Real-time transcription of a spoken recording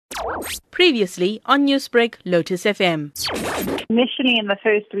Previously on Newsbreak, Lotus FM. Initially in the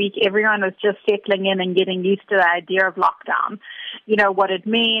first week, everyone was just settling in and getting used to the idea of lockdown. You know, what it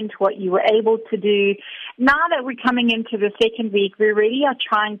meant, what you were able to do. Now that we're coming into the second week, we really are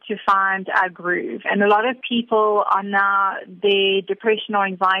trying to find our groove. And a lot of people are now, their depression or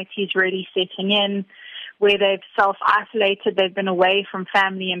anxiety is really setting in, where they've self-isolated, they've been away from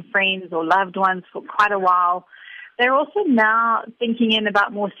family and friends or loved ones for quite a while. They're also now thinking in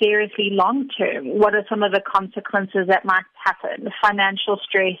about more seriously long-term. What are some of the consequences that might happen? Financial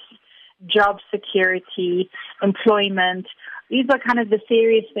stress, job security, employment. These are kind of the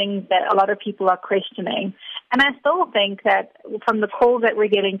serious things that a lot of people are questioning. And I still think that from the calls that we're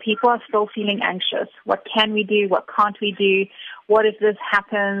getting, people are still feeling anxious. What can we do? What can't we do? What if this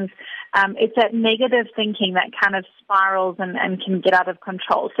happens? It's that negative thinking that kind of spirals and can get out of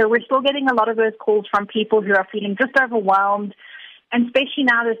control. So we're still getting a lot of those calls from people who are feeling just overwhelmed. And especially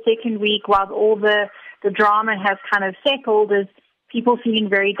now the second week, while all the drama has kind of settled, is people feeling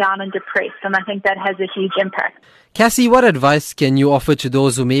very down and depressed, and I think that has a huge impact. Cassey, what advice can you offer to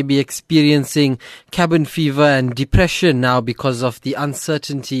those who may be experiencing cabin fever and depression now because of the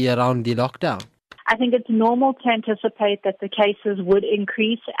uncertainty around the lockdown? I think it's normal to anticipate that the cases would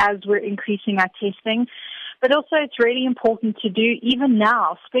increase as we're increasing our testing, but also it's really important to do, even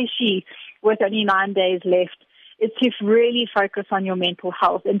now, especially with only 9 days left, is to really focus on your mental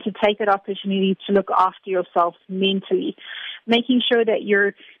health and to take that opportunity to look after yourself mentally, making sure that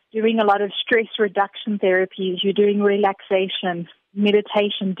you're doing a lot of stress reduction therapies, you're doing relaxation,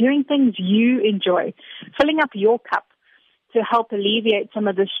 meditation, doing things you enjoy, filling up your cup to help alleviate some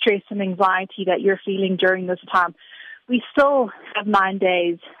of the stress and anxiety that you're feeling during this time. We still have 9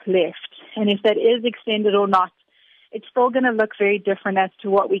 days left, and if that is extended or not, it's still going to look very different as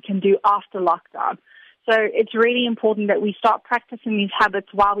to what we can do after lockdown. So it's really important that we start practicing these habits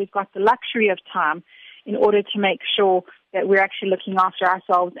while we've got the luxury of time in order to make sure that we're actually looking after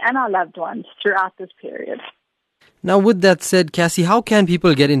ourselves and our loved ones throughout this period. Now, with that said, Cassey, how can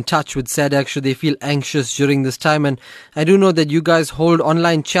people get in touch with SADAG should they feel anxious during this time? And I do know that you guys hold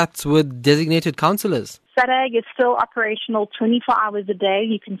online chats with designated counsellors. SADAG is still operational 24 hours a day.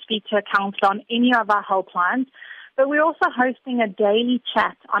 You can speak to a counsellor on any of our helplines. But we're also hosting a daily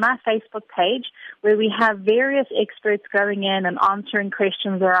chat on our Facebook page where we have various experts going in and answering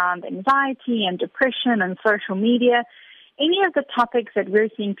questions around anxiety and depression and social media, any of the topics that we're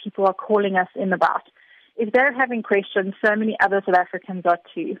seeing people are calling us in about. If they're having questions, so many other South Africans are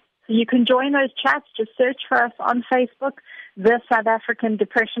too. So you can join those chats. Just search for us on Facebook, the South African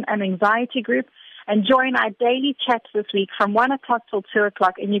Depression and Anxiety Group, and join our daily chats this week from 1 o'clock till 2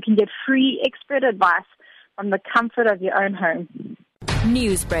 o'clock, and you can get free expert advice from the comfort of your own home.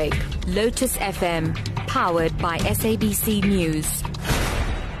 Newsbreak, Lotus FM, powered by SABC News.